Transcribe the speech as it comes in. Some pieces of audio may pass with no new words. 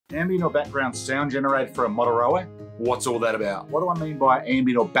Ambient or background sound generator for a model railway? What's all that about? What do I mean by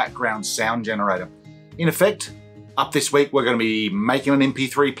ambient or background sound generator? In effect, up this week we're going to be making an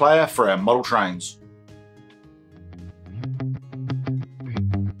MP3 player for our model trains.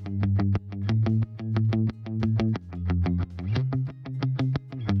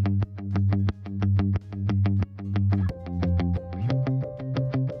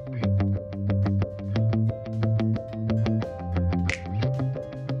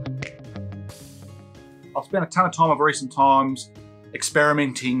 I've spent a ton of time over recent times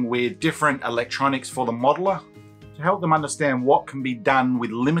experimenting with different electronics for the modeler to help them understand what can be done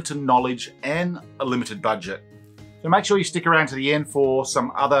with limited knowledge and a limited budget. So make sure you stick around to the end for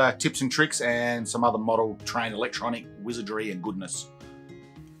some other tips and tricks and some other model train electronic wizardry and goodness.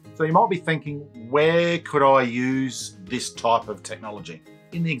 So you might be thinking, where could I use this type of technology?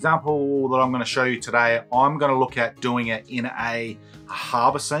 In the example that I'm going to show you today, I'm going to look at doing it in a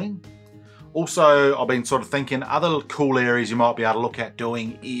harbour scene. Also, I've been sort of thinking other cool areas you might be able to look at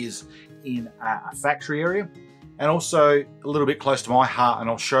doing is in a factory area, and also a little bit close to my heart, and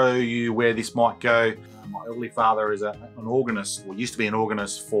I'll show you where this might go. My early father is an organist, or used to be an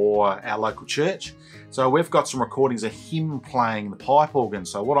organist for our local church. So we've got some recordings of him playing the pipe organ.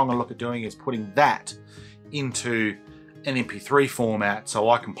 So what I'm going to look at doing is putting that into an MP3 format so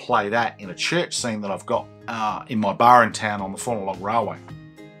I can play that in a church scene that I've got in my bar in town on the Fauna Log Railway.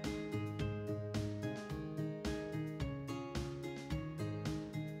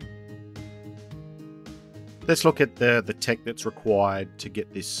 Let's look at the tech that's required to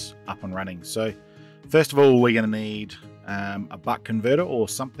get this up and running. So first of all, we're going to need a buck converter or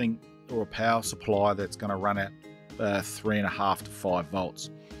something, or a power supply that's going to run at 3.5 to 5 volts.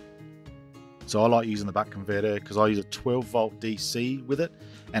 So I like using the buck converter because I use a 12 volt DC with it,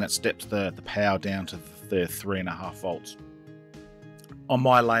 and it steps the power down to the 3.5 volts. On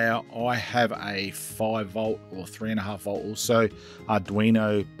my layout, I have a 5 volt or 3.5 volt also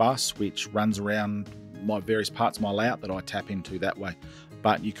Arduino bus, which runs around my various parts of my layout that I tap into that way.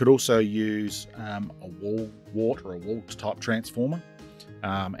 But you could also use a wart or a wall type transformer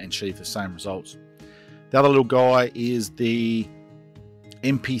and achieve the same results. The other little guy is the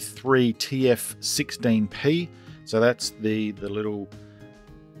MP3 TF16P. So that's the little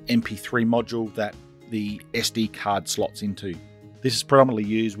MP3 module that the SD card slots into. This is predominantly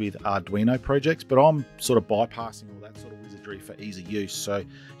used with Arduino projects, but I'm sort of bypassing all that sort of wizardry for ease of use. So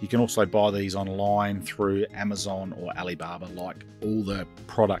you can also buy these online through Amazon or Alibaba, like all the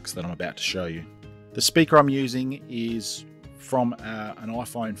products that I'm about to show you. The speaker I'm using is from an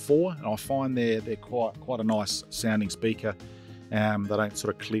iPhone 4, and I find they're quite a nice sounding speaker. They don't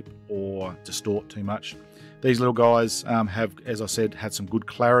sort of clip or distort too much. These little guys have, as I said, had some good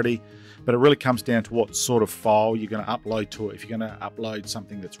clarity, but it really comes down to what sort of file you're going to upload to it. If you're going to upload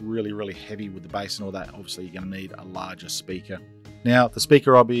something that's really, really heavy with the bass and all that, obviously you're going to need a larger speaker. Now, the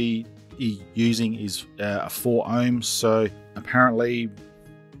speaker I'll be using is a 4 ohms, so apparently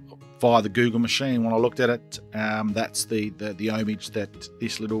via the Google machine, when I looked at it, that's the ohmage that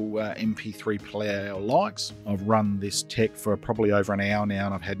this little MP3 player likes. I've run this tech for probably over an hour now,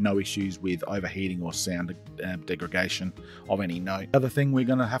 and I've had no issues with overheating or sound degradation of any note. The other thing we're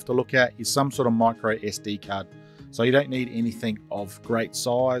going to have to look at is some sort of micro SD card. So you don't need anything of great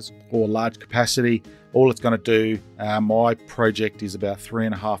size or large capacity. All it's going to do, my project is about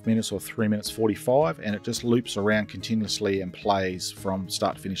 3.5 minutes or 3 minutes 45, and it just loops around continuously and plays from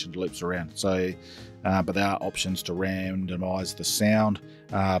start to finish, and loops around. So, but there are options to randomize the sound,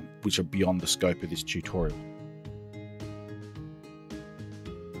 which are beyond the scope of this tutorial.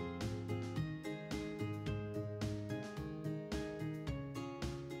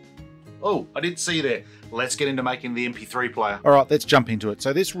 Oh, I didn't see you there. Let's get into making the MP3 player. All right, let's jump into it.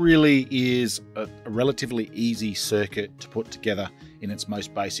 So this really is a relatively easy circuit to put together in its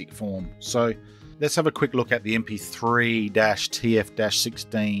most basic form. So let's have a quick look at the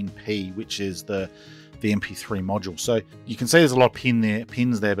MP3-TF-16P, which is the MP3 module. So you can see there's a lot of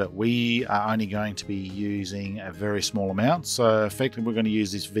pins there, but we are only going to be using a very small amount. So effectively, we're going to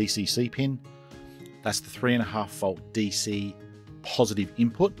use this VCC pin. That's the 3.5 volt DC positive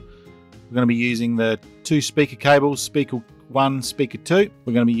input. We're going to be using the 2 speaker cables, speaker 1, speaker 2.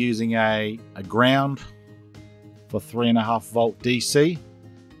 We're going to be using a ground for 3.5 volt DC,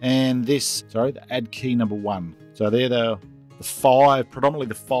 and this, the add key number 1. So they're the 5, predominantly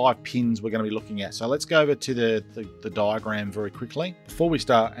the 5 pins we're going to be looking at. So let's go over to the diagram very quickly. Before we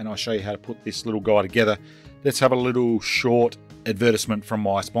start and I show you how to put this little guy together, let's have a little short advertisement from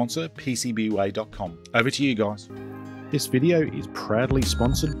my sponsor, PCBWay.com. Over to you guys. This video is proudly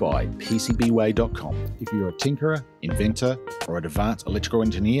sponsored by PCBWay.com. If you're a tinkerer, inventor, or an advanced electrical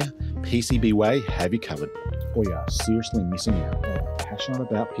engineer, PCBWay have you covered. Or you are seriously missing out. They are passionate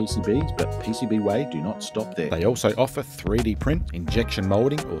about PCBs, but PCBWay do not stop there. They also offer 3D print, injection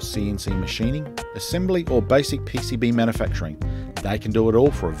molding or CNC machining, assembly or basic PCB manufacturing. They can do it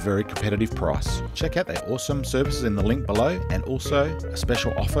all for a very competitive price. Check out their awesome services in the link below, and also a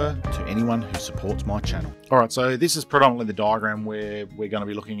special offer to anyone who supports my channel. Alright, so this is predominantly the diagram where we're going to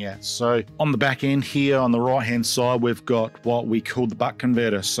be looking at. So on the back end here on the right hand side, we've got what we call the buck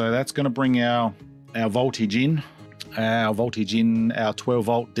converter. So that's going to bring our voltage in, our 12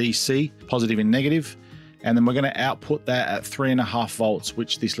 volt DC, positive and negative, and then we're going to output that at 3.5 volts,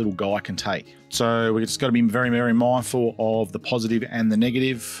 which this little guy can take. So we just got to be very, very mindful of the positive and the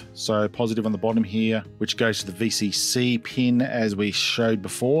negative. So positive on the bottom here, which goes to the VCC pin as we showed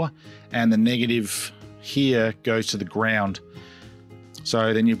before, and the negative here goes to the ground.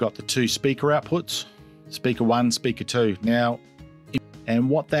 So then you've got the two speaker outputs, speaker 1, speaker 2. Now, and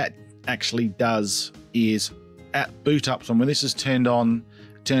what that actually does is at boot up, so when this is turned on,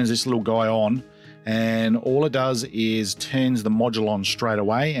 it turns this little guy on, and all it does is turns the module on straight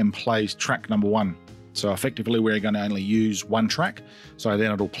away and plays track number 1. So effectively we're going to only use one track, so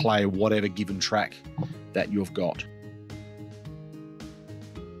then it'll play whatever given track that you've got.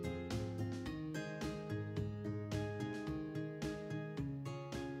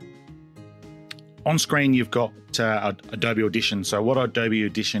 On screen you've got Adobe Audition. So what Adobe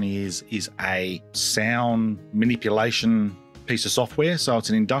Audition is a sound manipulation piece of software. So it's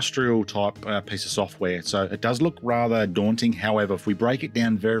an industrial type piece of software. So it does look rather daunting. However, if we break it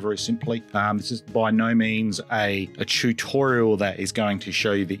down very, very simply, this is by no means a tutorial that is going to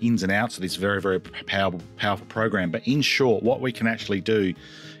show you the ins and outs of this very, very powerful program. But in short, what we can actually do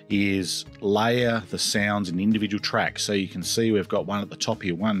is layer the sounds in individual tracks. So you can see we've got one at the top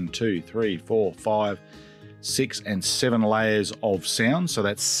here, 1, 2, 3, 4, 5, 6, and 7 layers of sound. So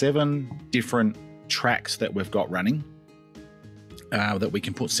that's 7 different tracks that we've got running that we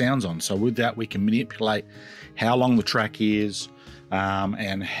can put sounds on. So with that, we can manipulate how long the track is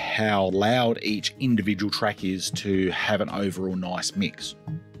and how loud each individual track is to have an overall nice mix.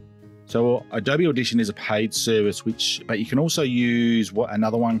 So Adobe Audition is a paid service, but you can also use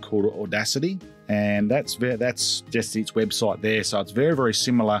another one called Audacity, and that's just its website there. So it's very, very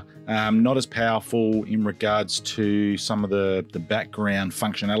similar, not as powerful in regards to some of the background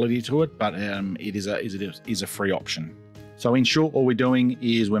functionality to it, but it is a free option. So in short, all we're doing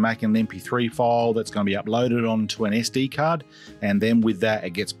is we're making an MP3 file that's going to be uploaded onto an SD card, and then with that,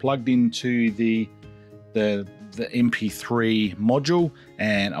 it gets plugged into the MP3 module,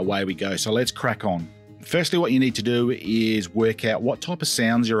 and away we go. So let's crack on. Firstly, what you need to do is work out what type of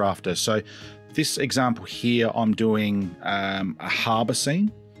sounds you're after. So this example here, I'm doing a harbour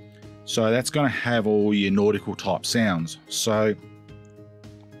scene. So that's going to have all your nautical type sounds. So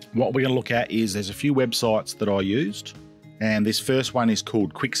what we're going to look at is there's a few websites that I used, and this first one is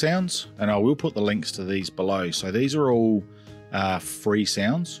called Quick Sounds, and I will put the links to these below. So these are all free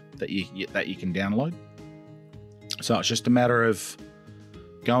sounds that you can download. So it's just a matter of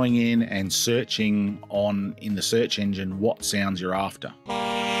going in and searching in the search engine what sounds you're after.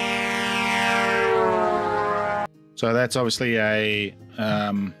 So that's obviously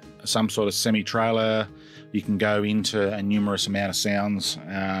some sort of semi-trailer. You can go into a numerous amount of sounds.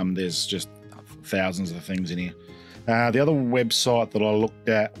 There's just thousands of things in here. The other website that I looked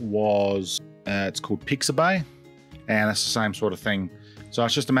at was it's called Pixabay, and it's the same sort of thing. So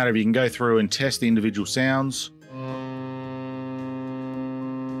it's just a matter of you can go through and test the individual sounds.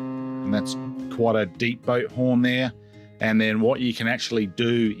 And that's quite a deep boat horn there. And then what you can actually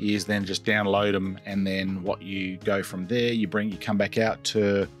do is then just download them, and then what you go from there, you come back out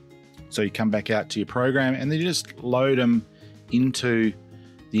to your program, and then you just load them into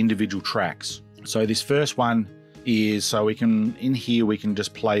the individual tracks. So this first one is, so we can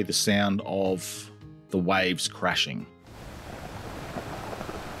just play the sound of the waves crashing.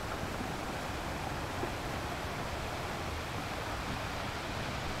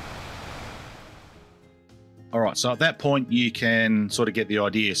 All right, so at that point you can sort of get the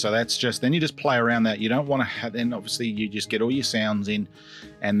idea. So that's then you just play around that. You don't want to have, then obviously you just get all your sounds in,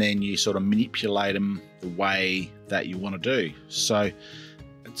 and then you sort of manipulate them the way that you want to do. So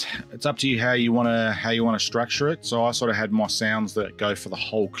it's up to you how you want to structure it. So I sort of had my sounds that go for the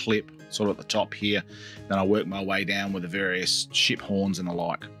whole clip sort of at the top here. Then I work my way down with the various ship horns and the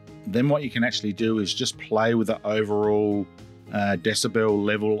like. Then what you can actually do is just play with the overall decibel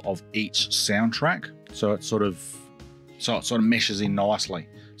level of each soundtrack. So it sort of meshes in nicely.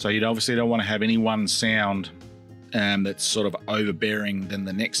 So you obviously don't want to have any one sound that's sort of overbearing than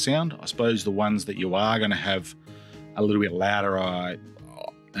the next sound. I suppose the ones that you are going to have a little bit louder are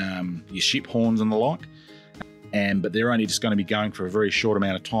your ship horns and the like, but they're only just going to be going for a very short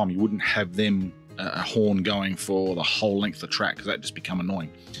amount of time. You wouldn't have them a horn going for the whole length of the track, because that just become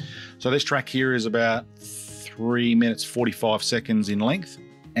annoying. So this track here is about 3 minutes 45 seconds in length.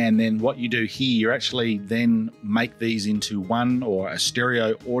 And then what you do here, you actually then make these into one or a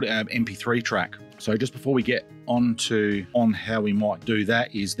stereo MP3 track. So just before we get on how we might do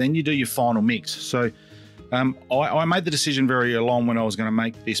that, is then you do your final mix. So I made the decision very early on when I was going to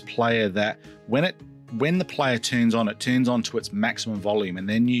make this player that when the player turns on, it turns on to its maximum volume, and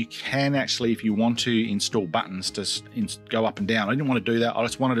then you can actually, if you want to, install buttons to go up and down. I didn't want to do that. I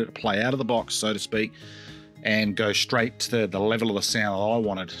just wanted it to play out of the box, so to speak, and go straight to the level of the sound that I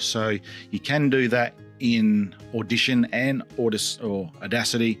wanted. So you can do that in Audition and or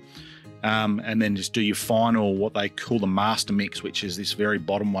Audacity, and then just do your final, what they call the master mix, which is this very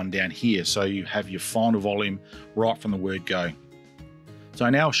bottom one down here. So you have your final volume right from the word go. So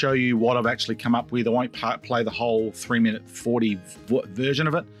now I'll show you what I've actually come up with. I won't play the whole 3 minute 40 version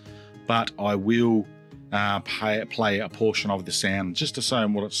of it, but I will play a portion of the sound just to show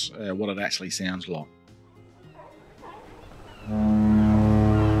them what it actually sounds like.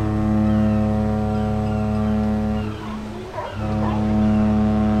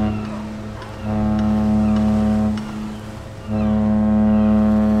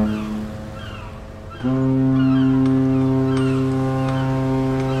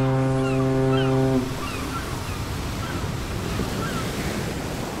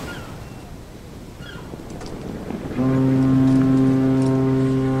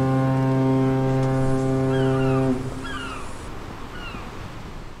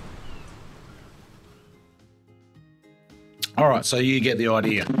 All right, so you get the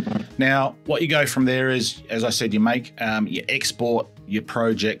idea. Now, what you go from there is, as I said, you export your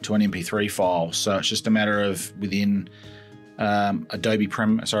project to an MP3 file. So it's just a matter of within Adobe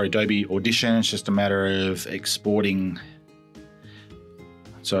Audition. It's just a matter of exporting.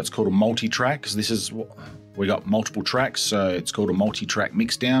 So it's called a multi-track, because this is what we got, multiple tracks. So it's called a multi-track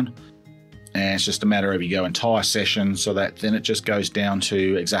mixdown. And it's just a matter of you go entire session, so that then it just goes down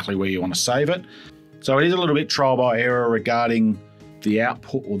to exactly where you want to save it. So it is a little bit trial by error regarding the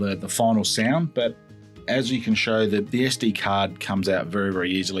output or the final sound, but as you can show, the SD card comes out very, very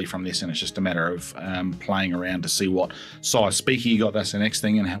easily from this, and it's just a matter of playing around to see what size speaker you got. That's the next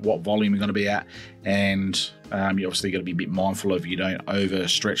thing, and what volume you're going to be at. And you obviously got to be a bit mindful of you don't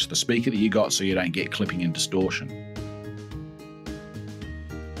overstretch the speaker that you got, so you don't get clipping and distortion.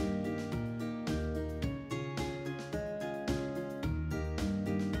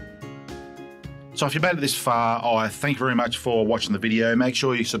 So if you've made it this far, I thank you very much for watching the video. Make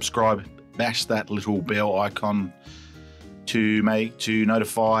sure you subscribe, bash that little bell icon to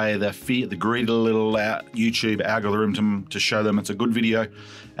notify the greedy little YouTube algorithm to show them it's a good video.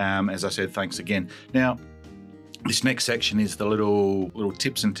 As I said, thanks again. Now, this next section is the little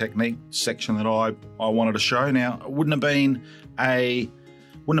tips and technique section that I wanted to show. Now, it wouldn't have been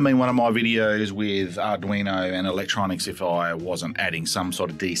one of my videos with Arduino and electronics if I wasn't adding some sort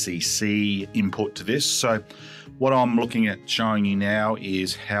of DCC input to this. So what I'm looking at showing you now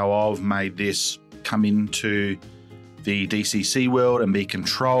is how I've made this come into the DCC world and be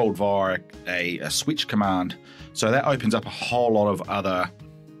controlled via a switch command. So that opens up a whole lot of other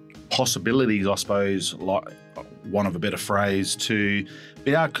possibilities, I suppose, like want of a better phrase, to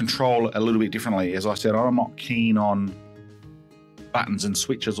be able to control it a little bit differently. As I said, I'm not keen on buttons and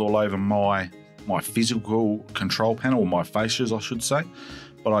switches all over my physical control panel, or my fascias, I should say,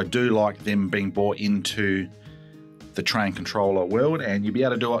 but I do like them being brought into the train controller world, and you'll be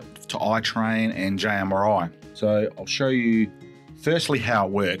able to do it to iTrain and JMRI. So I'll show you firstly how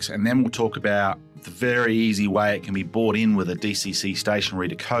it works, and then we'll talk about the very easy way it can be brought in with a DCC stationary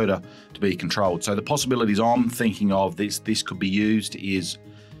decoder to be controlled. So the possibilities I'm thinking of this could be used is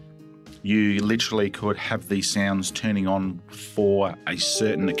you literally could have these sounds turning on for a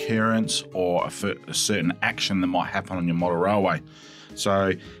certain occurrence or a certain action that might happen on your model railway.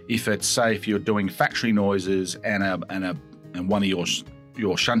 So if it's, say, if you're doing factory noises and one of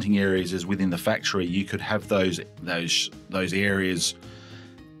your shunting areas is within the factory, you could have those areas,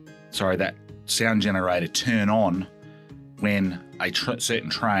 that sound generator turn on when a certain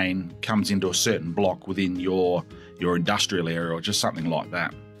train comes into a certain block within your industrial area, or just something like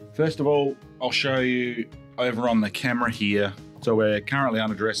that. First of all, I'll show you over on the camera here. So we're currently on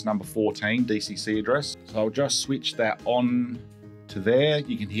address number 14, DCC address. So I'll just switch that on to there.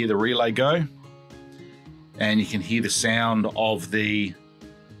 You can hear the relay go, and you can hear the sound of the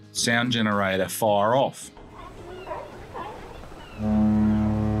sound generator fire off.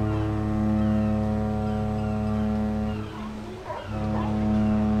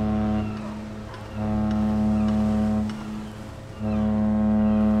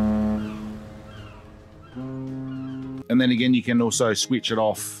 And then again, you can also switch it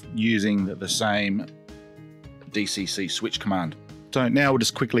off using the same DCC switch command. So now we'll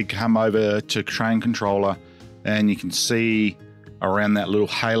just quickly come over to train controller, and you can see around that little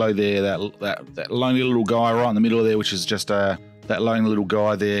halo there, that lonely little guy right in the middle there, which is just that lonely little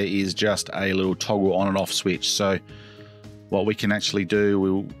guy there is just a little toggle on and off switch. So what we can actually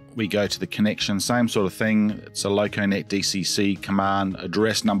do, we go to the connection, same sort of thing. It's a LocoNet DCC command,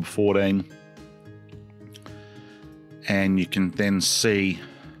 address number 14. And you can then see,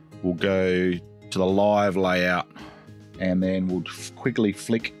 we'll go to the live layout, and then we'll quickly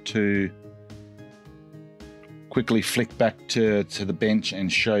flick back to the bench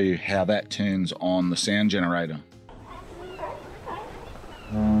and show you how that turns on the sound generator.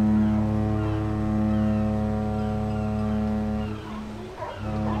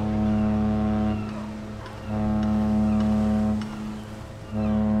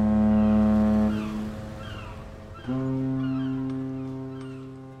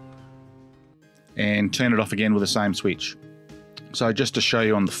 And turn it off again with the same switch. So just to show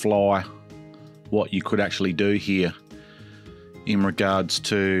you on the fly what you could actually do here in regards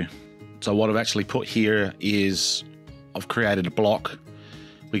to, so what I've actually put here is I've created a block.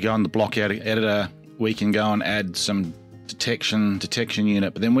 We go in the block editor, we can go and add some detection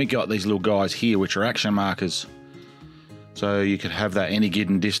unit, but then we got these little guys here which are action markers. So you could have that any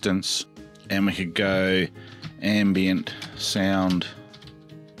given distance, and we could go ambient sound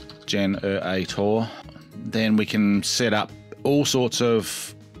generator. Then we can set up all sorts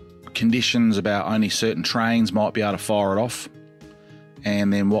of conditions about only certain trains might be able to fire it off.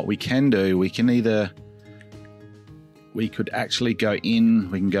 And then what we can do, we could actually go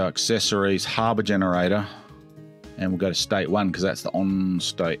in, we can go accessories, harbor generator, and we'll go to state 1 because that's the on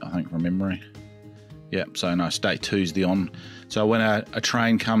state, I think, from memory. Yep, so no, state 2 is the on. So when a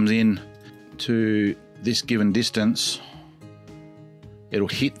train comes in to this given distance, it'll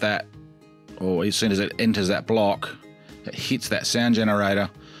hit that, or as soon as it enters that block, it hits that sound generator.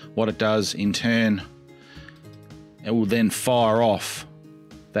 What it does in turn, it will then fire off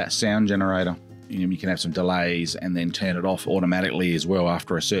that sound generator. You can have some delays and then turn it off automatically as well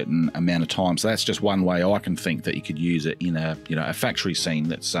after a certain amount of time. So that's just one way I can think that you could use it in a factory scene,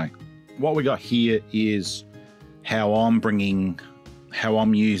 let's say. What we got here is how I'm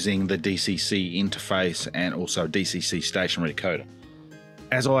using the DCC interface and also DCC stationary decoder.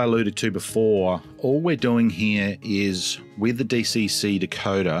 As I alluded to before, all we're doing here is with the DCC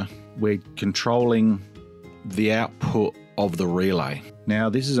decoder, we're controlling the output of the relay. Now,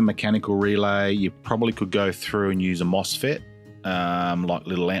 this is a mechanical relay. You probably could go through and use a MOSFET, like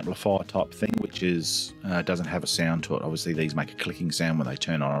little amplifier type thing, which is doesn't have a sound to it. Obviously, these make a clicking sound when they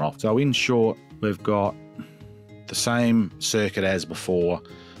turn on and off. So in short, we've got the same circuit as before.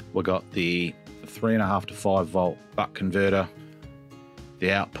 We've got the 3.5 to 5 volt buck converter,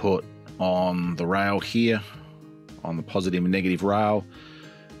 the output on the rail here, on the positive and negative rail.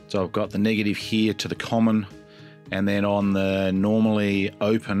 So I've got the negative here to the common, and then on the normally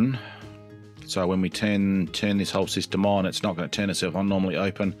open, so when we turn this whole system on, it's not going to turn itself on normally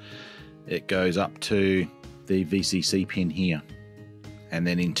open. It goes up to the VCC pin here, and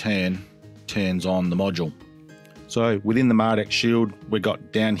then in turn turns on the module. So within the Marduk shield, we've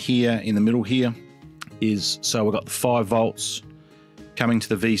got down here in the middle here so we've got the 5 volts coming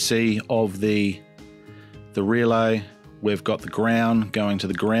to the VC of the relay. We've got the ground going to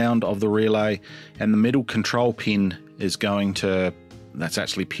the ground of the relay, and the middle control pin is going to, that's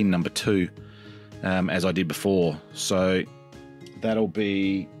actually pin number 2, as I did before. So that'll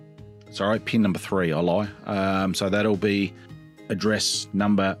be, sorry, pin number 3, I lie. So that'll be address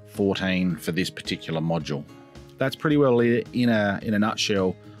number 14 for this particular module. That's pretty well in a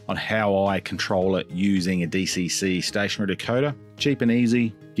nutshell on how I control it using a DCC stationary decoder. Cheap and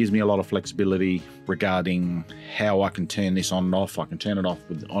easy, gives me a lot of flexibility regarding how I can turn this on and off. I can turn it on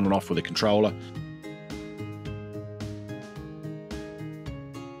and off with a controller.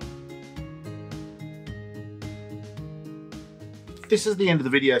 This is the end of the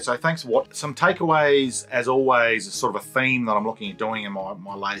video, so thanks for watching. Some takeaways, as always, sort of a theme that I'm looking at doing in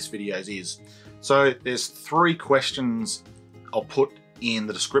my latest videos is, so there's 3 questions I'll put in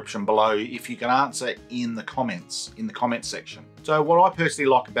the description below if you can answer in the comments section. So what I personally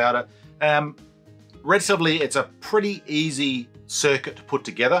like about it, relatively, it's a pretty easy circuit to put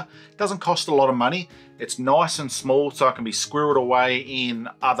together. It doesn't cost a lot of money. It's nice and small, so it can be squirreled away in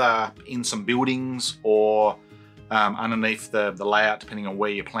some buildings or underneath the layout, depending on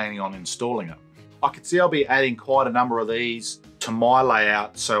where you're planning on installing it. I could see I'll be adding quite a number of these to my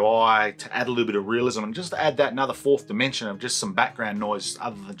layout, to add a little bit of realism and just to add that another 4th dimension of just some background noise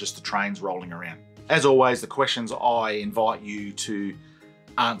other than just the trains rolling around. As always, the questions I invite you to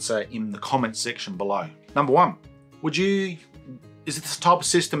answer in the comment section below. Number one, is it this type of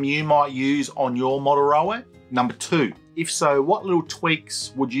system you might use on your model railway? Number two, if so, what little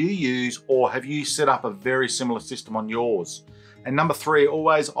tweaks would you use, or have you set up a very similar system on yours? And number three,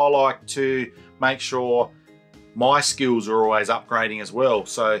 always I like to make sure my skills are always upgrading as well.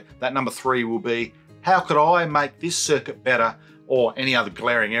 So that number three will be, how could I make this circuit better, or any other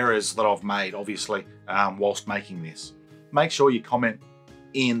glaring errors that I've made, obviously, whilst making this. Make sure you comment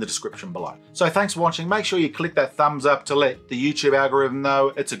in the description below. So thanks for watching. Make sure you click that thumbs up to let the YouTube algorithm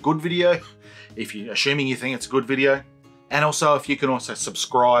know it's a good video, assuming you think it's a good video. And also, if you can also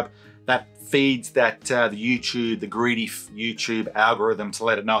subscribe, that feeds the greedy YouTube algorithm to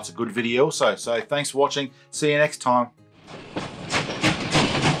let it know it's a good video also. So thanks for watching. See you next time.